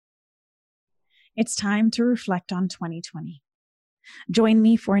It's time to reflect on 2020. Join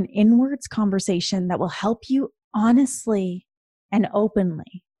me for an inwards conversation that will help you honestly and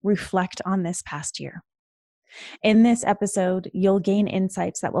openly reflect on this past year. In this episode, you'll gain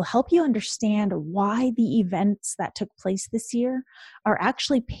insights that will help you understand why the events that took place this year are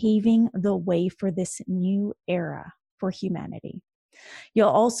actually paving the way for this new era for humanity. You'll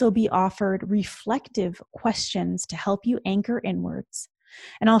also be offered reflective questions to help you anchor inwards.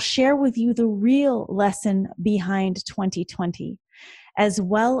 And I'll share with you the real lesson behind 2020, as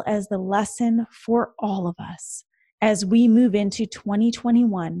well as the lesson for all of us as we move into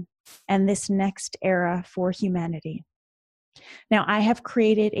 2021 and this next era for humanity. Now, I have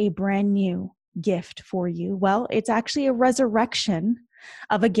created a brand new gift for you. Well, it's actually a resurrection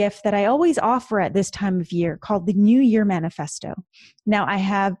of a gift that I always offer at this time of year called the New Year Manifesto. Now, I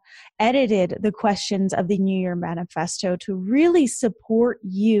have edited the questions of the New Year Manifesto to really support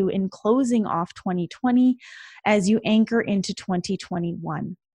you in closing off 2020 as you anchor into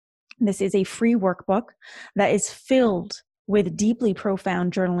 2021. This is a free workbook that is filled with deeply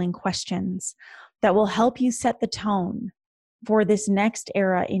profound journaling questions that will help you set the tone for this next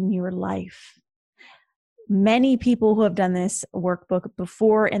era in your life. Many people who have done this workbook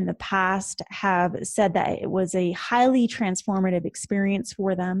before in the past have said that it was a highly transformative experience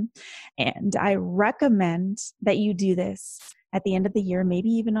for them. And I recommend that you do this at the end of the year, maybe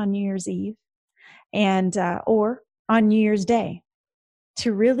even on New Year's Eve and or on New Year's Day,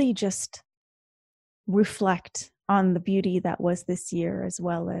 to really just reflect on the beauty that was this year, as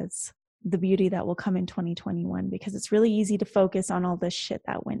well as the beauty that will come in 2021, because it's really easy to focus on all this shit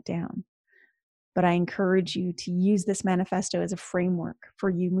that went down. But I encourage you to use this manifesto as a framework for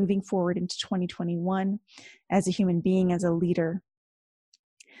you moving forward into 2021 as a human being, as a leader,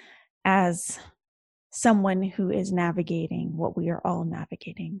 as someone who is navigating what we are all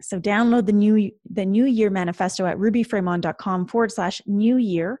navigating. So download the New Year Manifesto at rubyfremon.com/New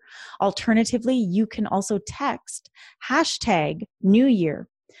Year. Alternatively, you can also text #New Year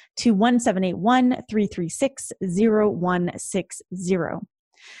to 1-781-336-0160.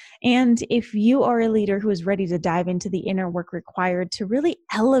 And if you are a leader who is ready to dive into the inner work required to really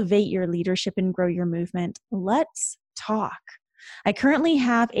elevate your leadership and grow your movement, let's talk. I currently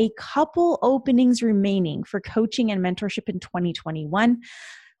have a couple openings remaining for coaching and mentorship in 2021.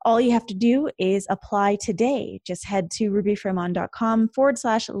 All you have to do is apply today. Just head to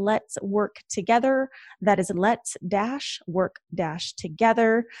rubyfremon.com/let's work together. That is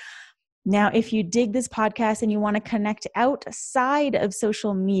let's-work-together. Now, if you dig this podcast and you want to connect outside of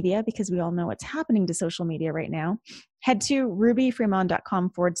social media, because we all know what's happening to social media right now, head to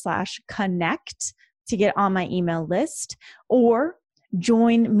rubyfremon.com/connect to get on my email list, or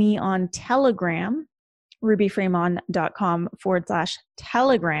join me on Telegram,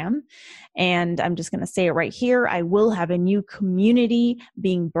 rubyfremon.com/Telegram. And I'm just going to say it right here. I will have a new community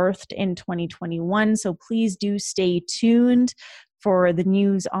being birthed in 2021. So please do stay tuned for the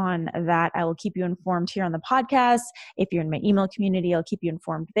news on that. I will keep you informed here on the podcast. If you're in my email community, I'll keep you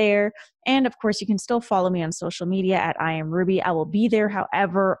informed there. And of course, you can still follow me on social media at I Am Ruby. I will be there.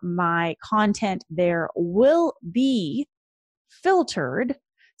 However, my content there will be filtered,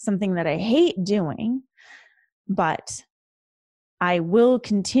 something that I hate doing, but I will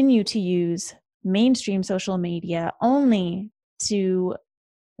continue to use mainstream social media only to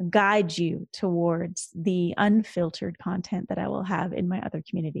guide you towards the unfiltered content that I will have in my other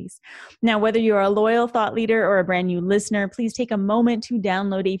communities. Now, whether you're a loyal thought leader or a brand new listener, please take a moment to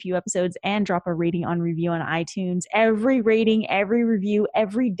download a few episodes and drop a rating on review on iTunes. Every rating, every review,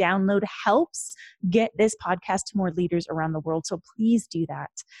 every download helps get this podcast to more leaders around the world. So please do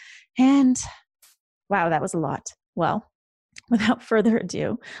that. And wow, that was a lot. Well, without further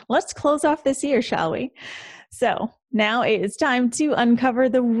ado, let's close off this year, shall we? So now it is time to uncover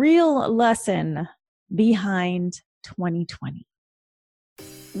the real lesson behind 2020.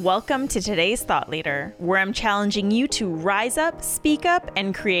 Welcome to today's Thought Leader, where I'm challenging you to rise up, speak up,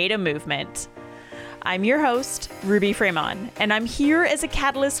 and create a movement. I'm your host, Ruby Fremon, and I'm here as a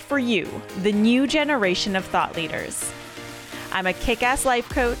catalyst for you, the new generation of thought leaders. I'm a kick-ass life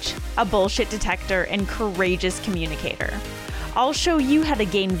coach, a bullshit detector, and courageous communicator. I'll show you how to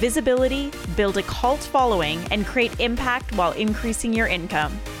gain visibility, build a cult following, and create impact while increasing your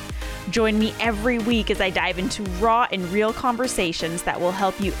income. Join me every week as I dive into raw and real conversations that will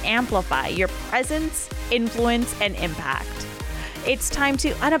help you amplify your presence, influence, and impact. It's time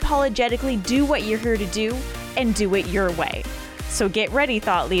to unapologetically do what you're here to do and do it your way. So get ready,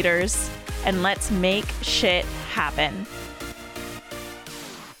 thought leaders, and let's make shit happen.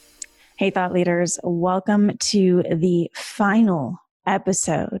 Hey, thought leaders, welcome to the final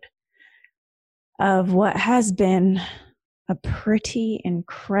episode of what has been a pretty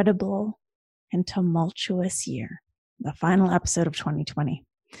incredible and tumultuous year, the final episode of 2020.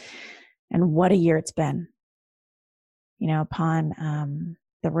 And what a year it's been. You know, upon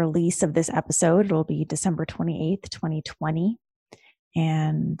the release of this episode, it'll be December 28th, 2020.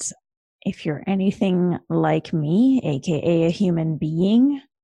 And if you're anything like me, aka a human being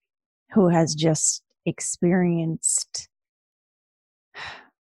who has just experienced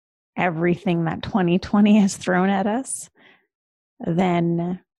everything that 2020 has thrown at us,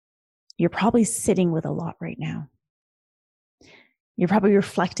 then you're probably sitting with a lot right now. You're probably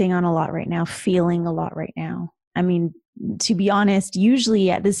reflecting on a lot right now, feeling a lot right now. I mean, to be honest,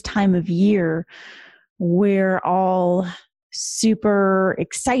 usually at this time of year, we're all super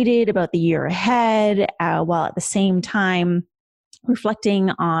excited about the year ahead, while at the same time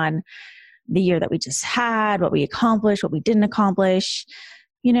reflecting on the year that we just had, what we accomplished, what we didn't accomplish,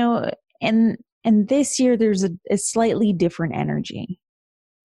 you know, and this year there's a slightly different energy.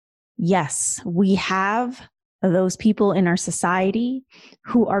 Yes, we have those people in our society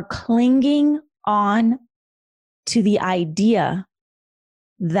who are clinging on to the idea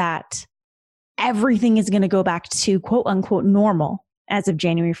that everything is going to go back to quote unquote normal as of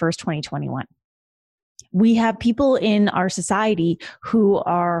January 1st, 2021. We have people in our society who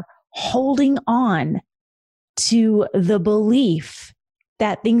are holding on to the belief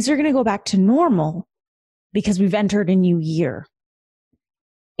that things are going to go back to normal because we've entered a new year.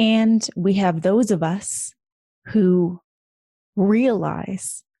 And we have those of us who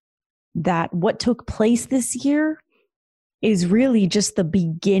realize that what took place this year is really just the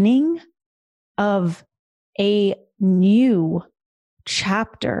beginning of a new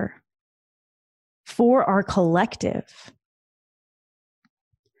chapter for our collective.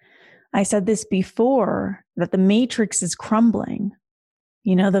 I said this before, that the matrix is crumbling.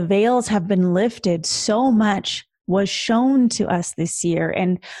 You know, the veils have been lifted. So much was shown to us this year.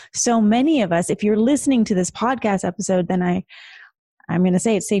 And so many of us, if you're listening to this podcast episode, then I'm going to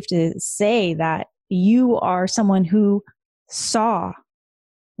say it's safe to say that you are someone who saw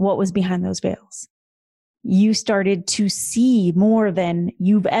what was behind those veils. You started to see more than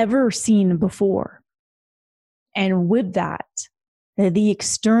you've ever seen before. And with that, the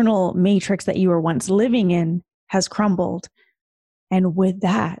external matrix that you were once living in has crumbled. And with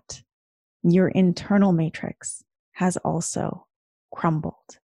that, your internal matrix has also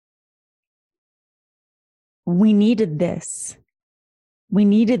crumbled. We needed this. We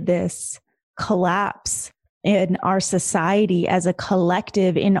needed this collapse in our society as a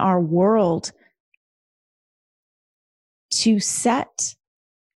collective, in our world, to set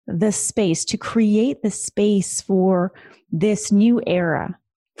the space, to create the space for this new era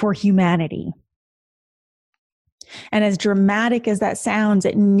for humanity. And as dramatic as that sounds,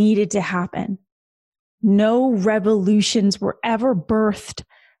 it needed to happen. No revolutions were ever birthed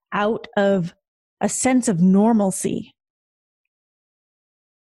out of a sense of normalcy.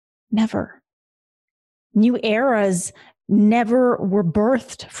 Never. New eras never were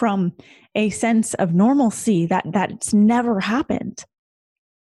birthed from a sense of normalcy. That's never happened.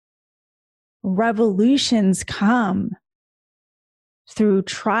 Revolutions come through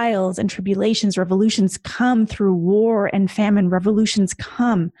trials and tribulations. Revolutions come through war and famine. Revolutions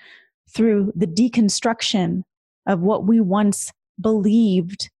come through the deconstruction of what we once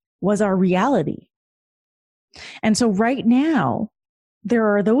believed was our reality. And so right now,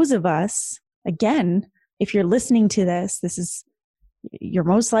 there are those of us, again, if you're listening to this, you're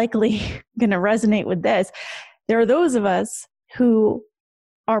most likely going to resonate with this. There are those of us who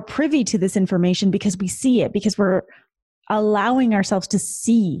are privy to this information because we see it, because we're allowing ourselves to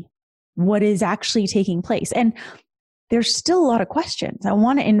see what is actually taking place. And there's still a lot of questions. I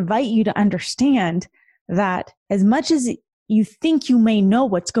want to invite you to understand that as much as you think you may know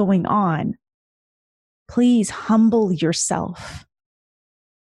what's going on, please humble yourself,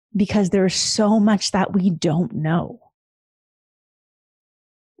 because there's so much that we don't know.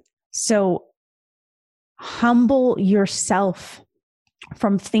 So humble yourself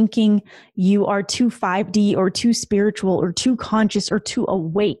from thinking you are too 5D or too spiritual or too conscious or too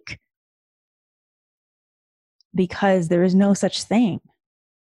awake, because there is no such thing.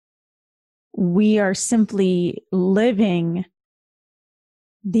 We are simply living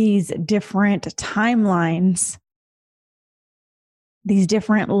these different timelines, these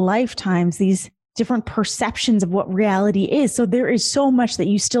different lifetimes, these different perceptions of what reality is. So there is so much that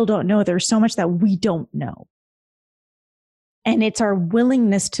you still don't know. There's so much that we don't know. And it's our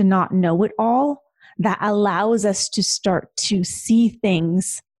willingness to not know it all that allows us to start to see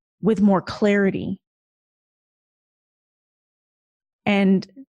things with more clarity. And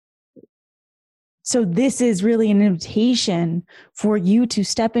So this is really an invitation for you to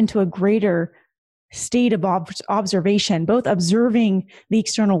step into a greater state of observation, both observing the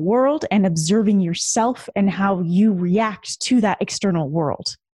external world and observing yourself and how you react to that external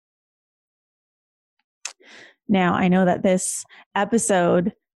world. Now, I know that this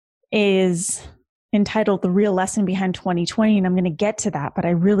episode is entitled The Real Lesson Behind 2020, and I'm going to get to that, but I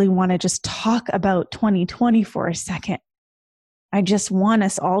really want to just talk about 2020 for a second. I just want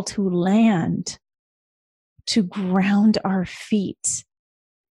us all to land, to ground our feet,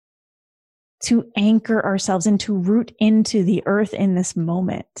 to anchor ourselves and to root into the earth in this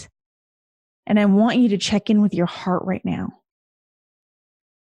moment. And I want you to check in with your heart right now.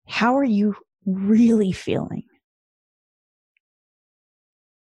 How are you really feeling?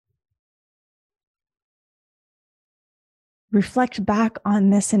 Reflect back on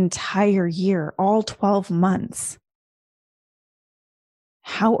this entire year, all 12 months.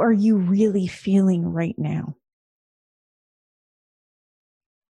 How are you really feeling right now?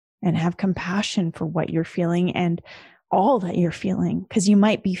 And have compassion for what you're feeling and all that you're feeling, because you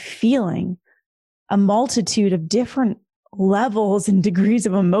might be feeling a multitude of different levels and degrees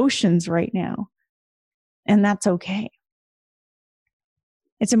of emotions right now. And that's okay.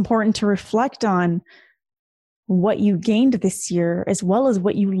 It's important to reflect on what you gained this year as well as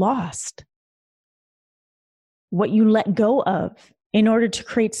what you lost, what you let go of in order to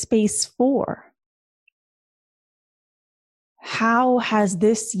create space for. How has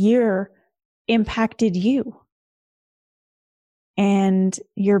this year impacted you and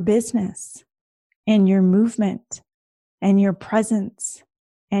your business and your movement and your presence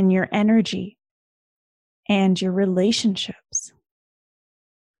and your energy and your relationships?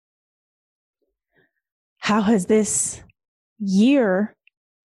 How has this year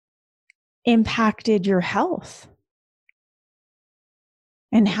impacted your health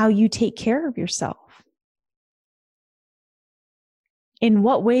and how you take care of yourself? In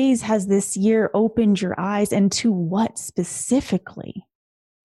what ways has this year opened your eyes, and to what specifically?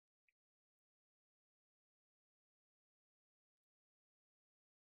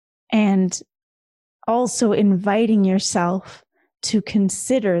 And also inviting yourself to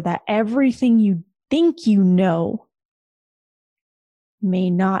consider that everything you think you know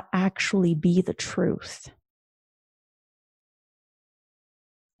may not actually be the truth.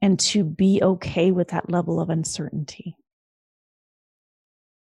 And to be okay with that level of uncertainty.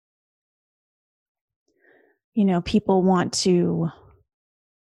 You know, people want to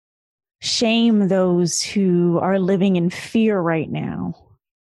shame those who are living in fear right now.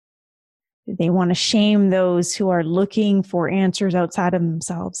 They want to shame those who are looking for answers outside of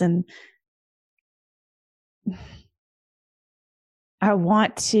themselves. And I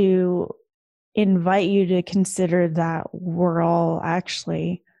want to invite you to consider that we're all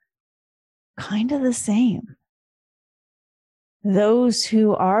actually kind of the same. Those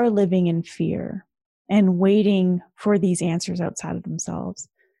who are living in fear and waiting for these answers outside of themselves,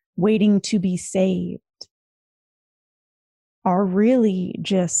 waiting to be saved, are really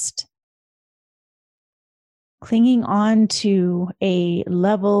just clinging on to a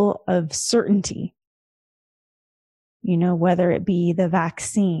level of certainty. You know, whether it be the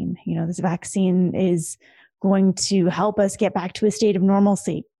vaccine, you know, this vaccine is going to help us get back to a state of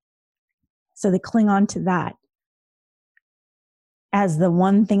normalcy. So they cling on to that as the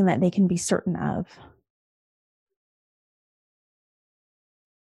one thing that they can be certain of.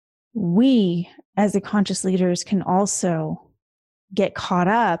 We, as the conscious leaders, can also get caught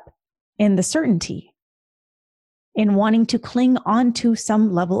up in the certainty, in wanting to cling on to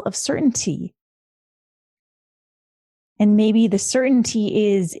some level of certainty. And maybe the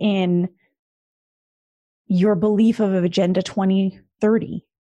certainty is in your belief of Agenda 2030.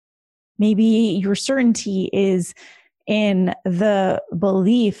 Maybe your certainty is in the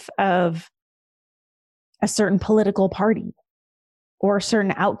belief of a certain political party or a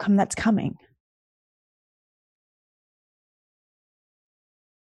certain outcome that's coming.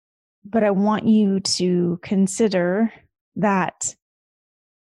 But I want you to consider that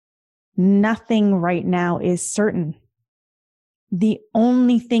nothing right now is certain. The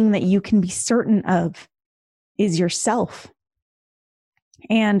only thing that you can be certain of is yourself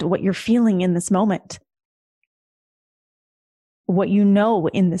and what you're feeling in this moment. What you know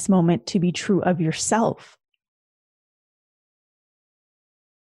in this moment to be true of yourself.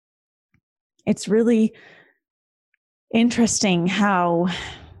 It's really interesting how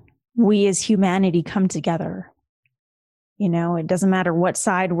we as humanity come together. You know, it doesn't matter what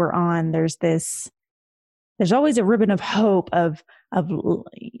side we're on. There's always a ribbon of hope of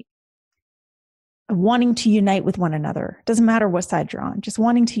wanting to unite with one another. It doesn't matter what side you're on, just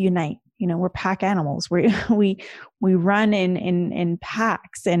wanting to unite. we're pack animals. We run in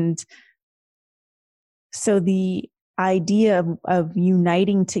packs. And so the idea of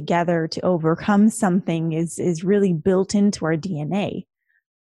uniting together to overcome something is really built into our DNA.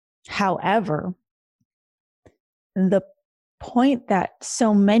 However, the point that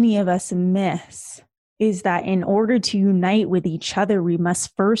so many of us miss is that in order to unite with each other, we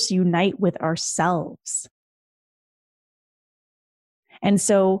must first unite with ourselves. And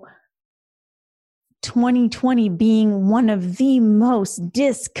so 2020 being one of the most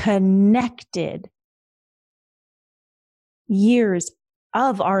disconnected years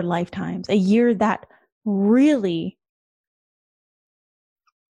of our lifetimes, a year that really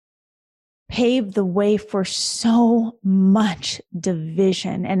paved the way for so much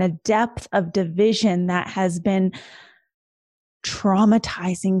division and a depth of division that has been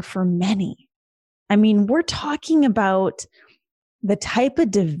traumatizing for many. I mean, we're talking about the type of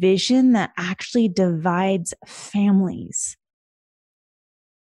division that actually divides families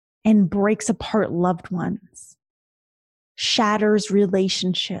and breaks apart loved ones, shatters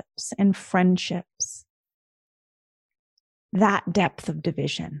relationships and friendships. That depth of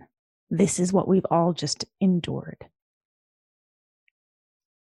division. This is what we've all just endured.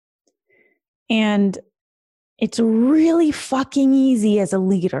 And it's really fucking easy as a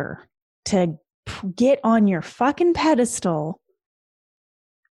leader to get on your fucking pedestal,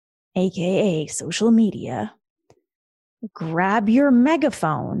 aka social media, grab your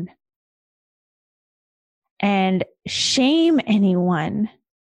megaphone and shame anyone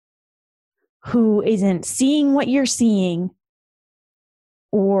who isn't seeing what you're seeing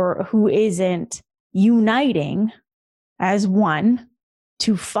or who isn't uniting as one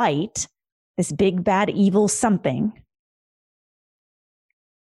to fight this big, bad, evil something.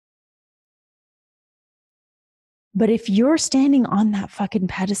 But if you're standing on that fucking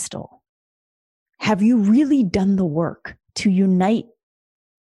pedestal, have you really done the work to unite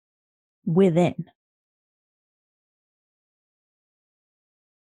within?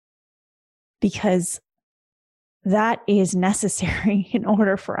 Because that is necessary in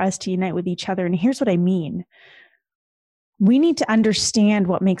order for us to unite with each other. And here's what I mean. We need to understand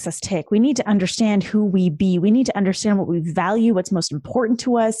what makes us tick. We need to understand who we be. We need to understand what we value, what's most important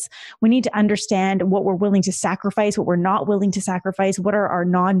to us. We need to understand what we're willing to sacrifice, what we're not willing to sacrifice, what are our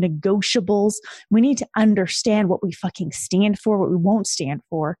non-negotiables. We need to understand what we fucking stand for, what we won't stand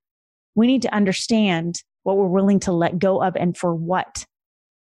for. We need to understand what we're willing to let go of and for what.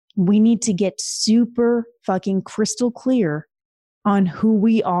 We need to get super fucking crystal clear on who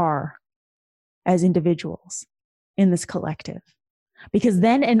we are as individuals in this collective. Because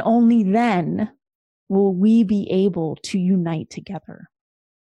then and only then will we be able to unite together.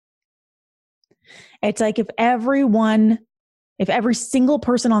 It's like if every single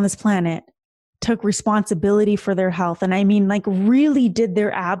person on this planet took responsibility for their health, and I mean like really did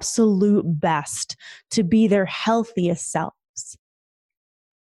their absolute best to be their healthiest selves.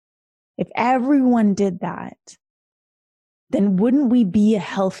 If everyone did that, then wouldn't we be a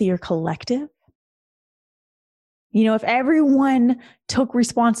healthier collective? If everyone took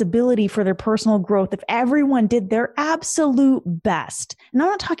responsibility for their personal growth, if everyone did their absolute best, and I'm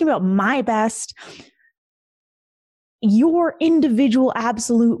not talking about my best, your individual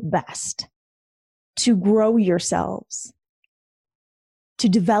absolute best to grow yourselves, to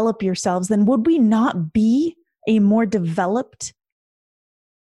develop yourselves, then would we not be a more developed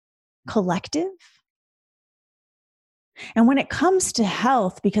collective? And when it comes to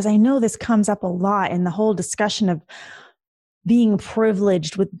health, because I know this comes up a lot in the whole discussion of being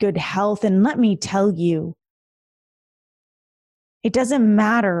privileged with good health, and let me tell you, it doesn't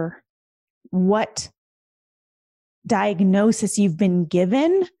matter what diagnosis you've been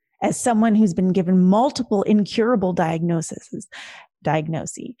given as someone who's been given multiple incurable diagnoses,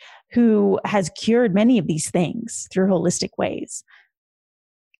 who has cured many of these things through holistic ways.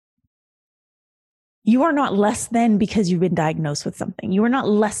 You are not less than because you've been diagnosed with something. You are not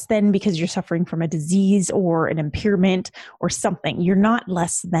less than because you're suffering from a disease or an impairment or something. You're not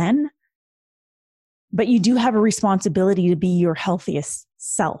less than, but you do have a responsibility to be your healthiest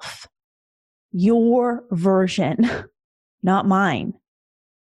self. Your version, not mine.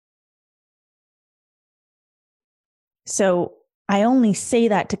 So I only say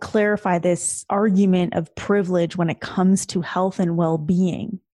that to clarify this argument of privilege when it comes to health and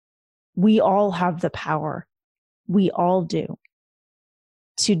well-being. We all have the power. We all do.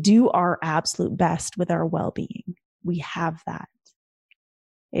 To do our absolute best with our well-being. We have that.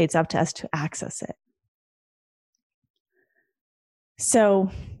 It's up to us to access it.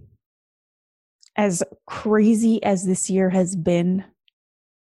 So, as crazy as this year has been,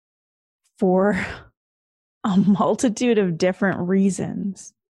 for a multitude of different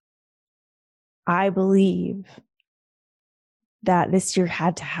reasons, I believe that this year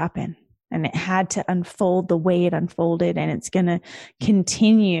had to happen and it had to unfold the way it unfolded, and it's going to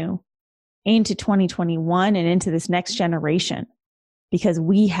continue into 2021 and into this next generation, because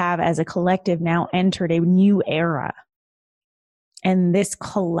we have as a collective now entered a new era. And this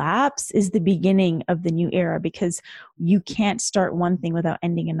collapse is the beginning of the new era, because you can't start one thing without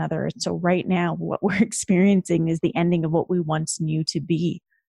ending another. So right now, what we're experiencing is the ending of what we once knew to be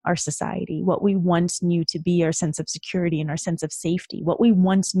our society, what we once knew to be our sense of security and our sense of safety, what we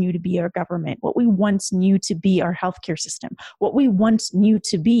once knew to be our government, what we once knew to be our healthcare system, what we once knew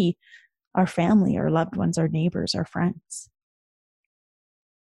to be our family, our loved ones, our neighbors, our friends,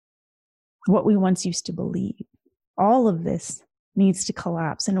 what we once used to believe. All of this needs to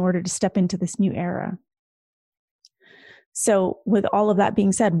collapse in order to step into this new era. So with all of that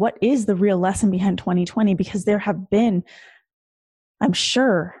being said, what is the real lesson behind 2020? Because there have been, I'm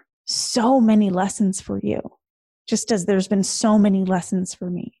sure, so many lessons for you, just as there's been so many lessons for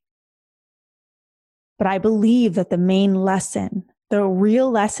me. But I believe that the main lesson, the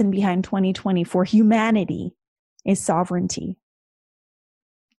real lesson behind 2020 for humanity, is sovereignty.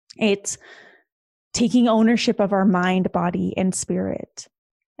 It's taking ownership of our mind, body, and spirit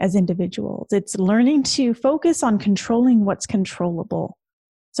as individuals. It's learning to focus on controlling what's controllable.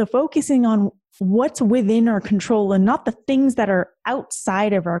 So focusing on what's within our control and not the things that are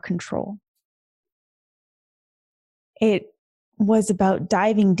outside of our control. It was about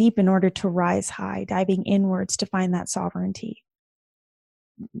diving deep in order to rise high, diving inwards to find that sovereignty.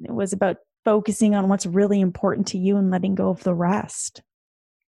 It was about focusing on what's really important to you and letting go of the rest.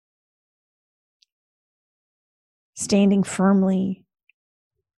 Standing firmly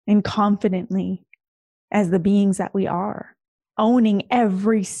and confidently as the beings that we are, owning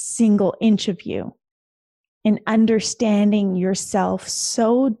every single inch of you and understanding yourself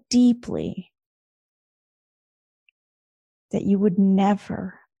so deeply that you would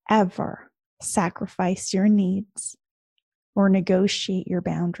never, ever sacrifice your needs or negotiate your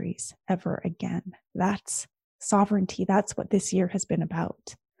boundaries ever again. That's sovereignty. That's what this year has been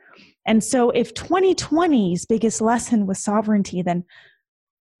about. And so if 2020's biggest lesson was sovereignty, then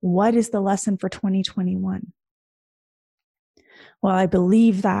what is the lesson for 2021? Well, I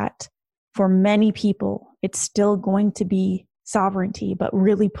believe that for many people, it's still going to be sovereignty, but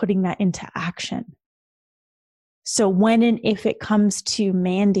really putting that into action. So when and if it comes to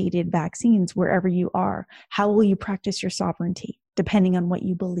mandated vaccines, wherever you are, how will you practice your sovereignty, depending on what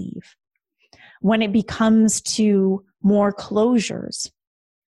you believe? When it becomes to more closures,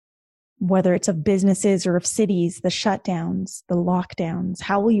 whether it's of businesses or of cities, the shutdowns, the lockdowns,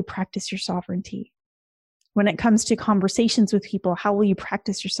 how will you practice your sovereignty? When it comes to conversations with people, how will you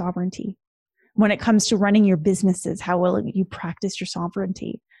practice your sovereignty? When it comes to running your businesses, how will you practice your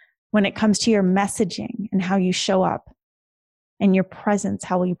sovereignty? When it comes to your messaging and how you show up and your presence,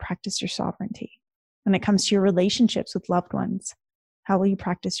 how will you practice your sovereignty? When it comes to your relationships with loved ones, how will you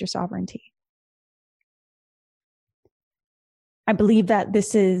practice your sovereignty? I believe that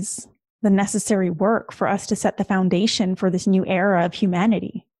this is the necessary work for us to set the foundation for this new era of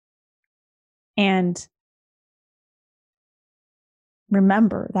humanity. And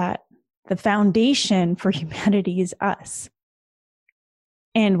remember that the foundation for humanity is us.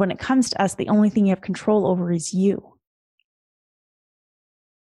 And when it comes to us, the only thing you have control over is you.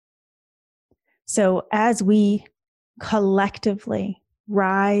 So as we collectively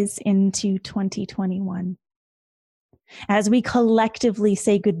rise into 2021, as we collectively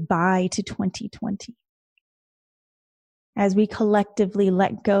say goodbye to 2020, as we collectively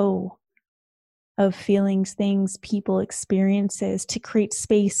let go of feelings, things, people, experiences to create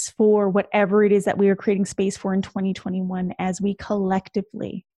space for whatever it is that we are creating space for in 2021, as we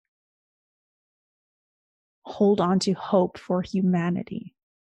collectively hold on to hope for humanity.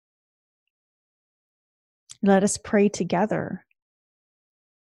 Let us pray together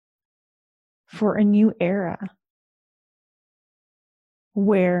for a new era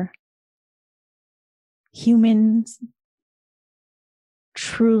where humans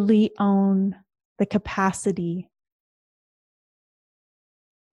truly own the capacity,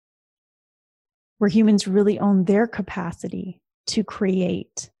 where humans really own their capacity to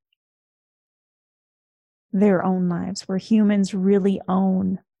create their own lives, where humans really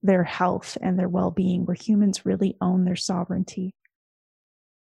own their health and their well-being, where humans really own their sovereignty.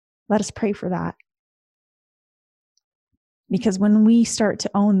 Let us pray for that. Because when we start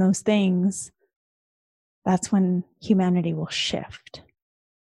to own those things, that's when humanity will shift.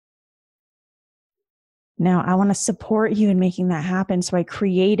 Now, I want to support you in making that happen. So I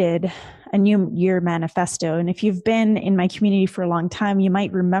created a New Year manifesto. And if you've been in my community for a long time, you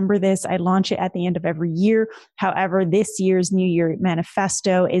might remember this. I launch it at the end of every year. However, this year's New Year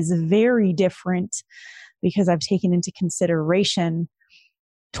manifesto is very different because I've taken into consideration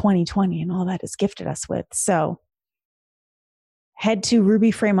 2020 and all that it's gifted us with. So head to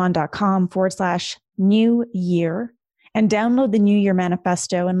rubyfremon.com/new year and download the New Year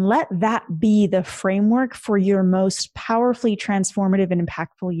Manifesto and let that be the framework for your most powerfully transformative and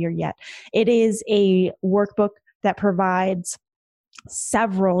impactful year yet. It is a workbook that provides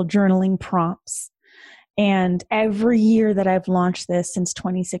several journaling prompts. And every year that I've launched this since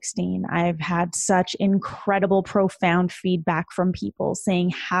 2016, I've had such incredible, profound feedback from people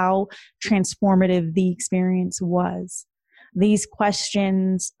saying how transformative the experience was. These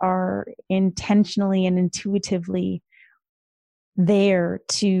questions are intentionally and intuitively there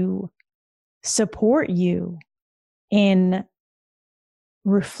to support you in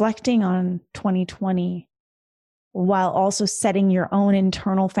reflecting on 2020 while also setting your own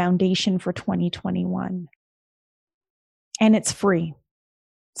internal foundation for 2021. And it's free.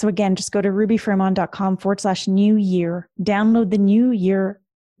 So again, just go to rubyfremon.com/new year, download the New Year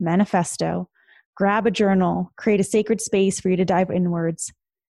Manifesto, grab a journal, create a sacred space for you to dive inwards,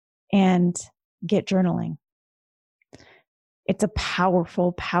 and get journaling. It's a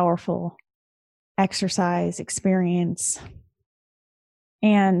powerful, powerful exercise, experience,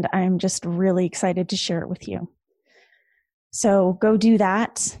 and I'm just really excited to share it with you. So go do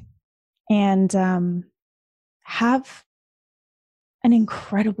that and have an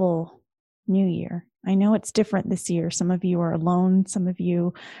incredible new year. I know it's different this year. Some of you are alone. Some of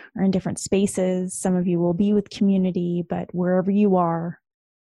you are in different spaces. Some of you will be with community, but wherever you are,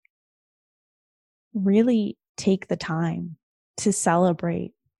 really take the time to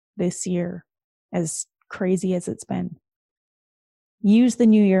celebrate this year, as crazy as it's been. Use the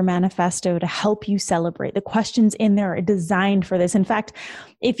New Year Manifesto to help you celebrate. The questions in there are designed for this. In fact,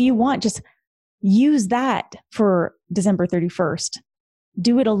 if you want, just use that for December 31st.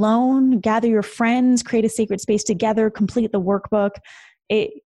 Do it alone, gather your friends, create a sacred space together, complete the workbook.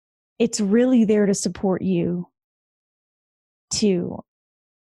 It's really there to support you to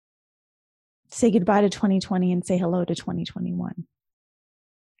say goodbye to 2020 and say hello to 2021.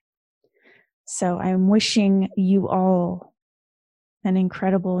 So I'm wishing you all an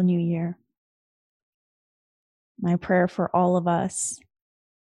incredible new year. My prayer for all of us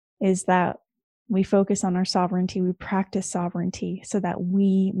is that we focus on our sovereignty, we practice sovereignty so that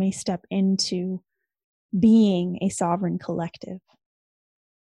we may step into being a sovereign collective.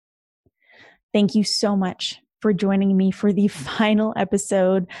 Thank you so much for joining me for the final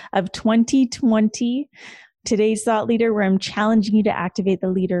episode of 2020. Today's Thought Leader, where I'm challenging you to activate the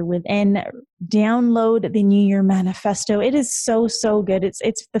leader within. Download the New Year Manifesto. It is so, so good.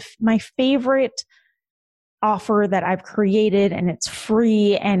 It's my favorite offer that I've created, and it's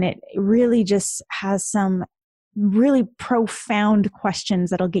free, and it really just has some really profound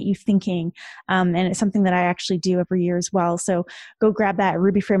questions that'll get you thinking. And it's something that I actually do every year as well. So go grab that at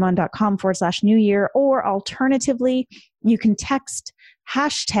rubyfremon.com/new year, or alternatively, you can text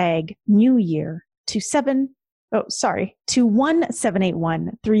 #New Year to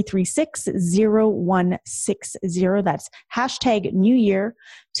 1-781-336-0160. That's #New Year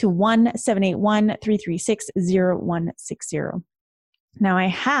to 1-781-336-0160. Now I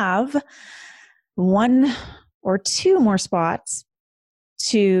have 1 or 2 more spots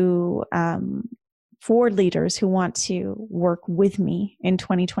to for leaders who want to work with me in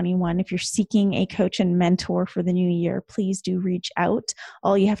 2021. If you're seeking a coach and mentor for the new year, please do reach out.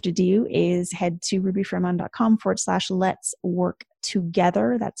 All you have to do is head to rubyfremon.com/let's work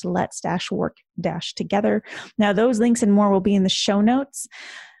together. That's let's-work-together. Now, those links and more will be in the show notes.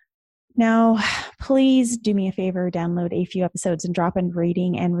 Now, please do me a favor, download a few episodes and drop a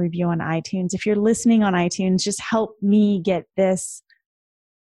rating and review on iTunes. If you're listening on iTunes, just help me get this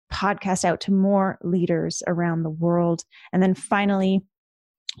podcast out to more leaders around the world. And then finally,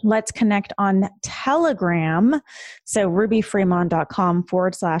 let's connect on Telegram. So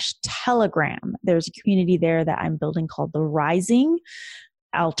rubyfremon.com/Telegram. There's a community there that I'm building called The Rising.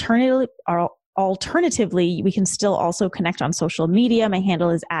 Alternatively, we can still also connect on social media. My handle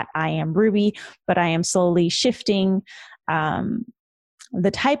is @IamRuby, but I am slowly shifting the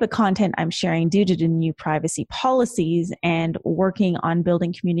type of content I'm sharing due to the new privacy policies and working on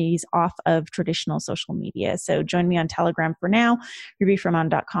building communities off of traditional social media. So join me on Telegram for now,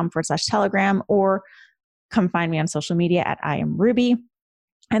 rubyfremon.com/Telegram, or come find me on social media @IamRuby.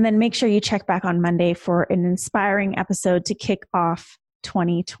 And then make sure you check back on Monday for an inspiring episode to kick off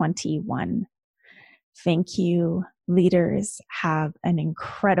 2021. Thank you, leaders. Have an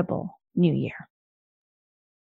incredible new year.